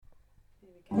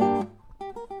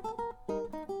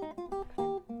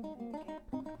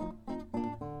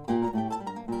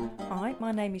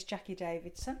my name is Jacqui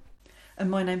Davidson.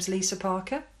 And my name's Lisa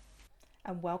Parker.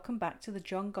 And welcome back to the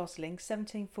John Gosling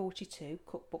 1742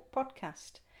 Cookbook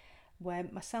podcast, where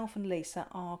myself and Lisa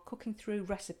are cooking through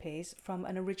recipes from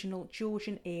an original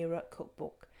Georgian era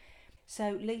cookbook.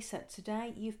 So Lisa,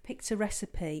 today you've picked a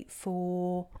recipe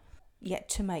for yet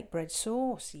to make bread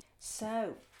sauce.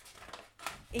 So,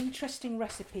 interesting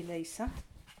recipe, Lisa.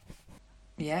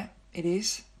 Yeah, it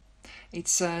is.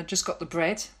 It's just got the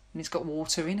bread and it's got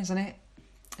water in, hasn't it?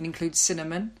 It includes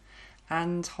cinnamon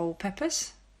and whole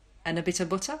peppers and a bit of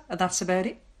butter, and that's about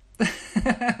it.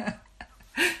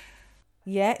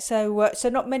 Yeah, so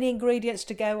not many ingredients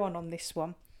to go on this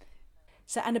one.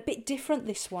 So, and a bit different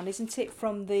this one, isn't it,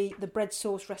 from the bread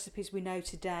sauce recipes we know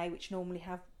today, which normally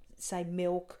have, say,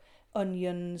 milk,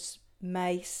 onions,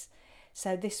 mace.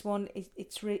 So this one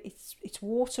it's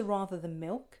water rather than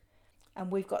milk,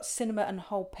 and we've got cinnamon and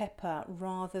whole pepper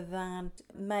rather than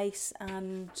mace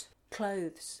and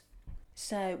cloves.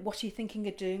 So what are you thinking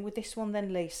of doing with this one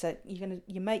then, Lisa?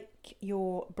 You make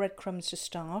your breadcrumbs to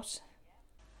start.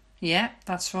 Yeah,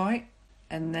 that's right.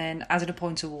 And then adding a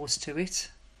pint of water to it,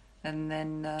 and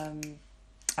then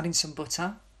adding some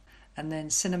butter, and then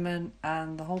cinnamon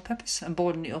and the whole peppers, and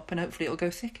boiling it up, and hopefully it'll go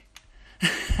thick.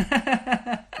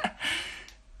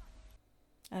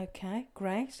 Okay,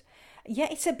 great. Yeah,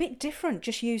 it's a bit different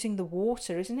just using the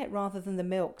water, isn't it, rather than the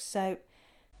milk? So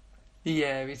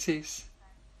yeah, it is.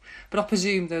 But I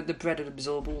presume the bread will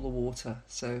absorb all the water,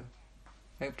 so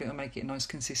hopefully it'll make it a nice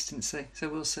consistency. So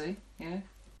we'll see, yeah.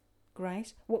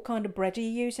 Great. What kind of bread are you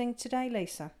using today,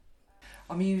 Lisa?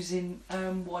 I'm using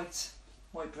white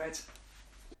bread.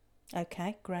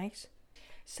 Okay, great.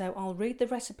 So I'll read the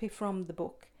recipe from the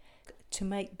book. To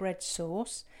make bread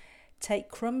sauce, take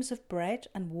crumbs of bread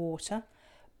and water,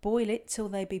 boil it till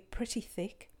they be pretty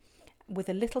thick, with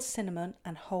a little cinnamon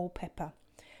and whole pepper.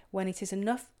 When it is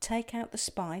enough, take out the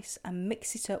spice and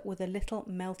mix it up with a little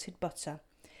melted butter.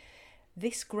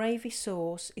 This gravy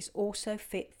sauce is also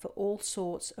fit for all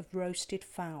sorts of roasted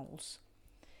fowls.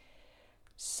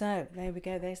 So there we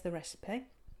go, there's the recipe.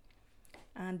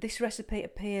 And this recipe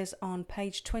appears on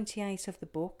page 28 of the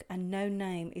book, and no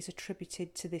name is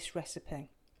attributed to this recipe.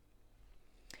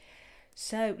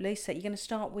 So Lisa, you're going to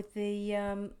start with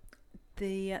the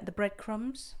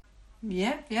breadcrumbs?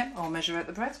 Yeah, I'll measure out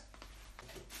the bread.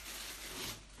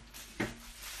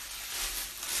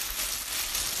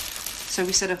 So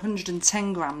we said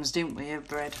 110 grams, didn't we, of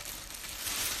bread?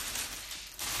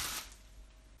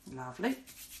 Lovely.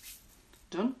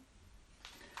 Done.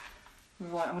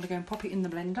 Right, I'm going to go and pop it in the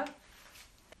blender.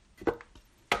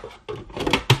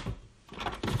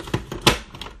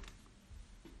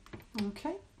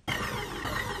 Okay.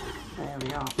 There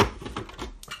we are.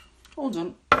 All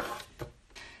done.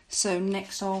 So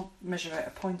next I'll measure out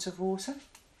a pint of water.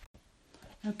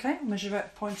 Okay, measure out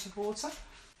a pint of water.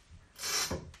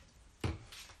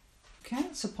 Okay,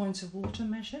 that's a pint of water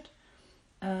measured.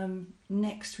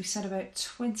 Next we said about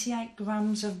 28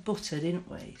 grams of butter, didn't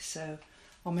we? So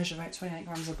I'll measure out 28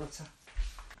 grams of butter.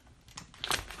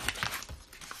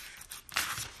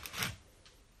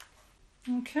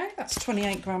 Okay, that's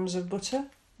 28 grams of butter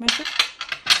measured.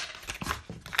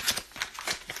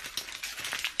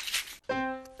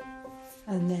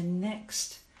 And then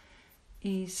next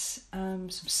is some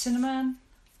cinnamon.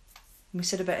 We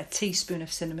said about a teaspoon of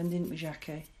cinnamon, didn't we,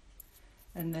 Jacqui?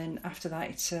 And then after that,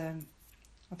 it's I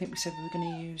think we said we were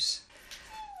going to use...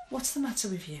 What's the matter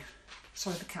with you?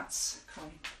 Sorry, the cat's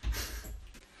crying.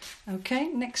 Okay,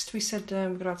 next we said we're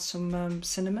going to add some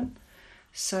cinnamon.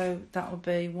 So that'll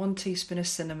be 1 teaspoon of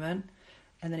cinnamon,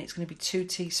 and then it's going to be 2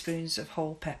 teaspoons of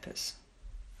whole peppers.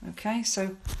 Okay,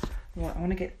 so right, I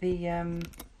want to get the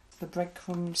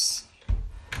breadcrumbs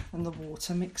and the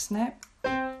water mixed now.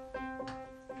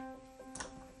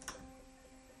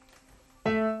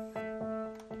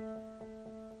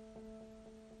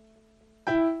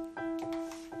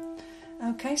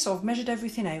 Okay, so I've measured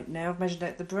everything out now. I've measured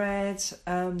out the bread,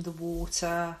 the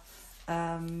water,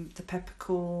 the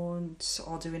peppercorns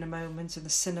I'll do in a moment, and the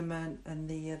cinnamon and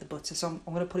the butter. So I'm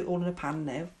going to put it all in a pan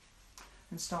now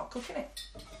and start cooking it.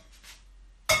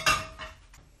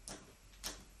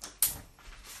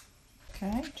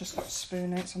 Okay, just got a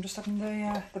spoon out, so I'm just adding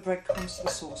the breadcrumbs to the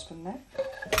saucepan now.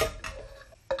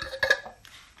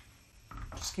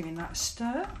 Just giving that a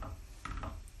stir.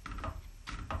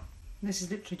 This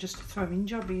is literally just a throw-in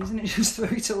jobby, isn't it? Just throw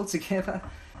it all together.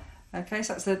 Okay,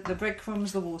 so that's the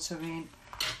breadcrumbs, the water in.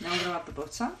 Now I'm going to add the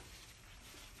butter.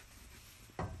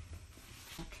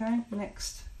 Okay,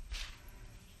 next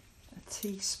a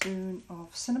teaspoon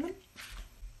of cinnamon.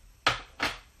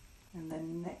 And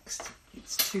then next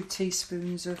it's 2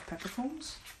 teaspoons of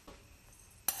peppercorns.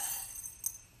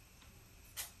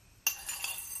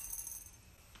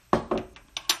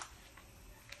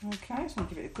 Okay, so I'll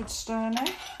give it a good stir now.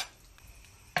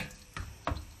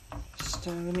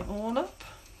 Stirring it all up.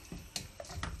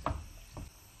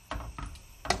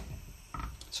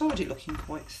 It's already looking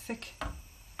quite thick,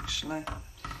 actually.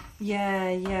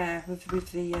 Yeah,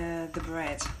 with the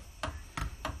bread,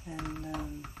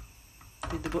 and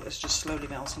the butter's just slowly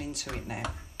melting into it now.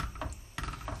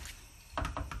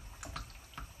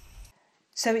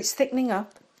 So it's thickening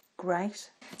up.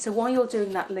 Great. So while you're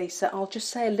doing that, Lisa, I'll just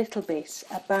say a little bit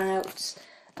about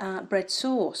bread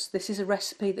sauce. This is a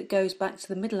recipe that goes back to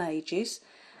the Middle Ages,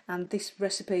 and this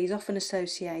recipe is often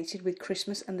associated with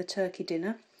Christmas and the turkey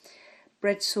dinner.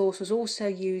 Bread sauce was also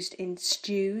used in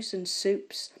stews and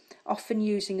soups, often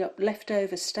using up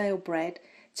leftover stale bread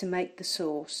to make the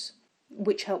sauce,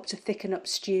 which helped to thicken up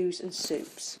stews and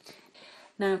soups.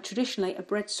 Now, traditionally, a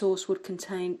bread sauce would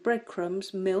contain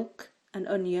breadcrumbs, milk, an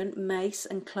onion, mace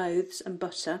and cloves and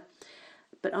butter,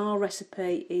 but our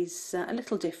recipe is a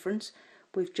little different.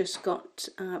 We've just got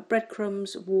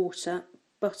breadcrumbs, water,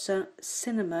 butter,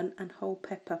 cinnamon and whole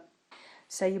pepper.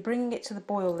 So you're bringing it to the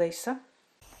boil, Lisa?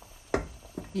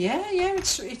 Yeah,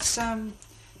 it's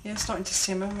starting to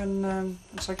simmer, and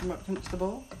looks like it might come to the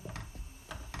boil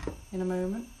in a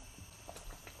moment.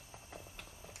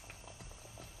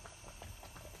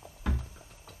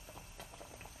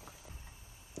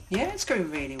 Yeah, it's going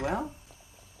really well.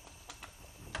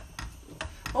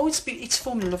 Oh, it's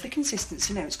forming a lovely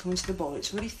consistency now. It's coming to the boil.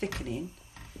 It's really thickening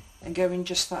and going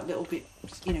just that little bit,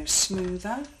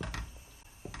 smoother.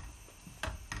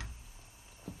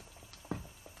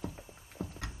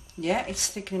 Yeah, it's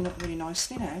thickening up really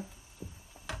nicely now.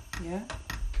 Yeah,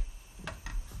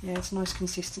 it's a nice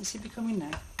consistency becoming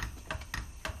now.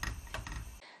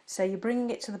 So you're bringing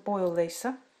it to the boil,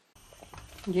 Lisa?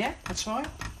 Yeah, that's right.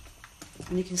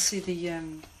 And you can see the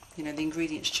the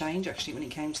ingredients change actually when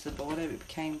it came to the boil. It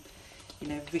became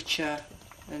richer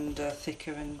and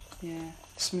thicker and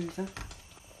smoother.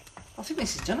 I think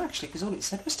this is done actually, because all it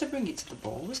said was to bring it to the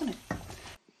boil, wasn't it?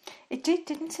 It did,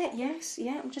 didn't it? Yes,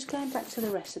 yeah. I'm just going back to the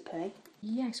recipe.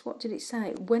 Yes, what did it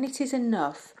say? When it is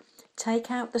enough,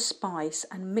 take out the spice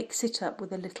and mix it up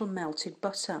with a little melted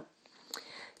butter.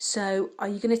 So, are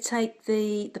you going to take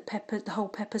the whole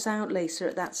peppers out, Lisa,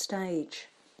 at that stage?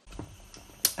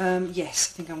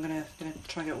 Yes, I think I'm going to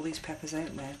try and get all these peppers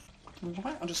out now.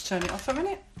 Alright, I'll just turn it off a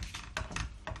minute.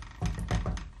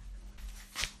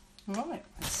 Alright,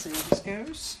 let's see how this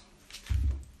goes.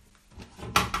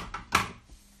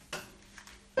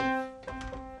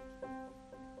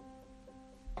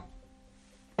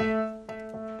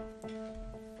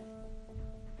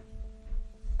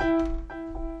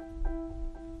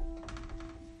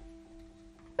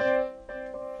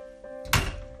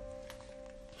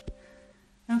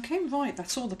 Okay, right,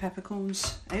 that's all the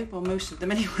peppercorns out, well most of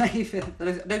them anyway. I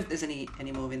don't think there's any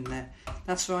more in there.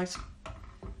 That's right.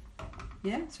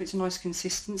 Yeah, so it's a nice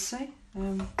consistency.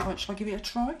 Right, shall I give it a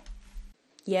try?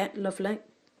 Yeah, lovely.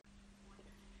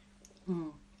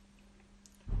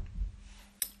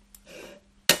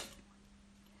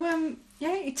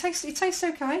 Yeah, it tastes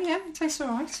okay. Yeah, it tastes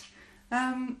alright.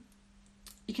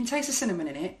 You can taste the cinnamon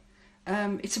in it.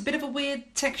 It's a bit of a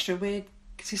weird texture, weird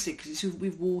consistency, because it's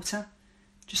with water,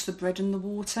 just the bread and the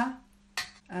water.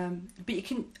 But you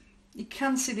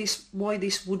can see why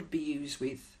this would be used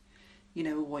with,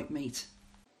 a white meat.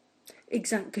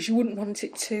 Exactly, because you wouldn't want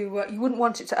it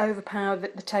to overpower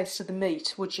the taste of the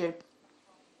meat, would you?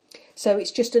 So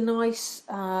it's just a nice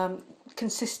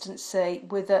consistency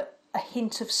with a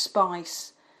hint of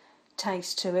spice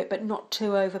taste to it, but not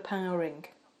too overpowering.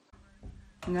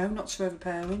 No, not too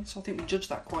overpowering. So I think we judged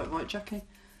that quite right, Jacqui.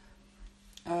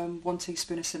 1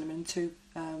 teaspoon of cinnamon, 2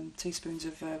 teaspoons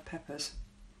of peppers.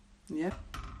 Yeah,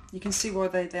 you can see why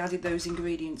they added those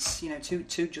ingredients,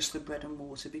 to just the bread and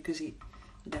water, because it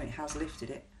has lifted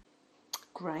it.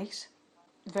 Great,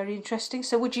 very interesting.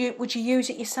 So would you use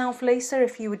it yourself, Lisa,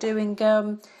 if you were doing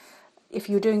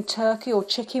turkey or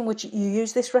chicken? Would you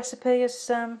use this recipe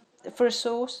as for a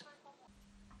sauce?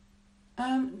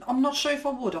 I'm not sure if I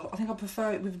would. I think I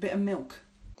prefer it with a bit of milk.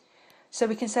 So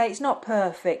we can say it's not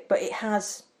perfect, but it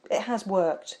has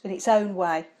worked in its own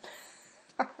way.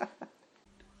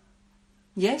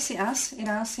 Yes, it has.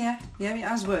 Yeah, it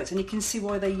has worked, and you can see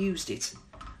why they used it.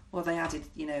 Well, they added,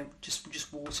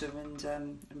 just water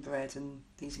and bread and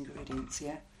these ingredients.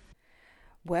 Yeah.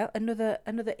 Well, another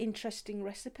interesting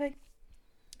recipe.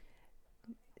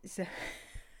 So,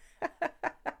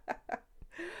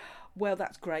 well,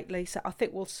 that's great, Lisa. I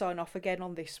think we'll sign off again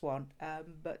on this one.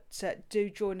 But do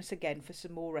join us again for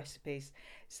some more recipes.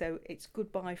 So it's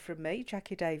goodbye from me,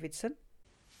 Jacqui Davidson.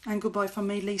 And goodbye from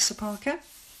me, Lisa Parker.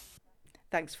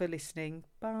 Thanks for listening.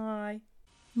 Bye.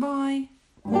 Bye.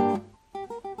 Bye.